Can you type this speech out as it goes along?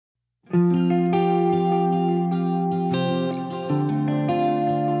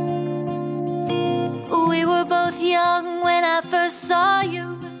saw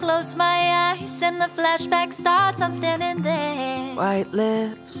you. Close my eyes and the flashback starts. I'm standing there. White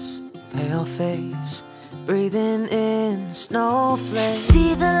lips, pale face, breathing in snowflakes.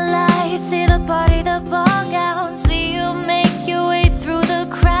 See the lights, see the party, the ball gown. See you make your way through the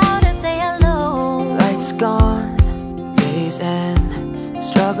crowd and say hello. Lights gone, days end,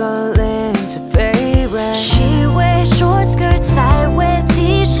 struggling to pay rent. She wears short skirts, I wear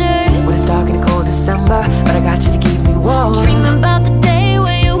t-shirts. When it's dark in a cold December, but I got you to keep me warm. Dreaming about the day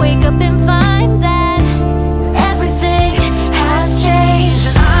where you wake up and find that everything has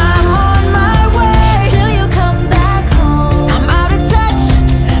changed. I'm on my way till you come back home. I'm out of touch,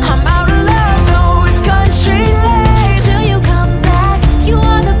 I'm out of love, those country lanes. Till you come back, you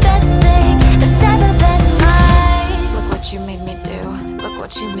are the best thing that's ever been mine. Look what you made me do, look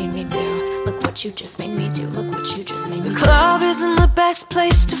what you made me do. Look what you just made me do, look what you just made me do. The club isn't the best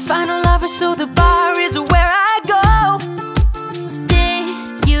place to find a lover, so the bar is where I go.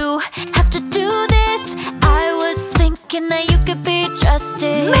 Did you have to do this? I was thinking that you could be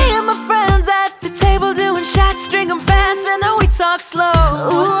trusted. Me and my friends at the table doing shots, drink 'em fast and then we talk slow.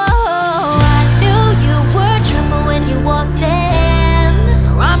 Ooh, I knew you were trouble when you walked in.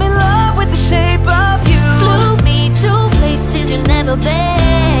 I'm in love with the shape of you. Flew me to places you've never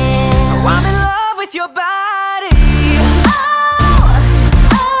been. I'm in love with your body.